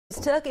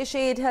Turkish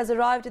aid has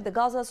arrived in the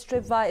Gaza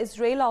Strip via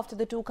Israel after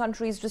the two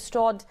countries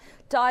restored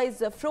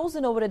ties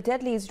frozen over a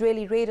deadly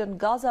Israeli raid on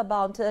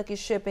Gaza-bound Turkish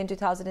ship in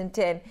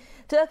 2010.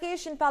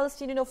 Turkish and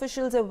Palestinian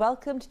officials have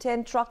welcomed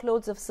 10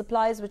 truckloads of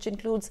supplies, which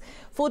includes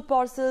food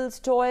parcels,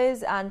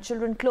 toys and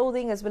children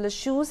clothing as well as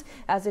shoes,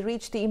 as they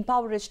reach the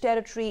impoverished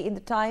territory in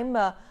the time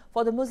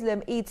for the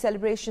Muslim Eid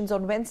celebrations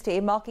on Wednesday,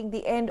 marking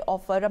the end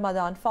of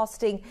Ramadan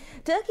fasting.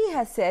 Turkey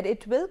has said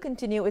it will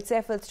continue its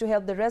efforts to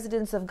help the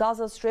residents of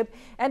Gaza Strip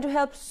and to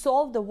help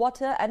solve the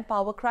water and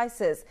power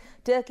crisis.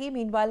 Turkey,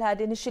 meanwhile,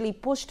 had initially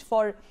pushed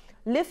for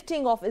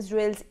lifting of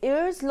Israel's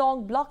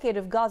years-long blockade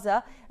of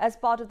Gaza as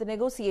part of the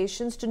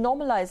negotiations to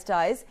normalize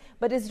ties,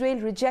 but Israel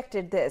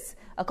rejected this.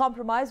 A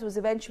compromise was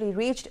eventually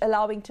reached,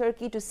 allowing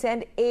Turkey to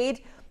send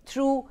aid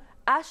through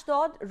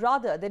Ashdod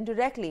rather than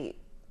directly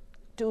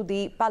to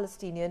the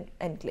Palestinian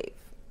enclave.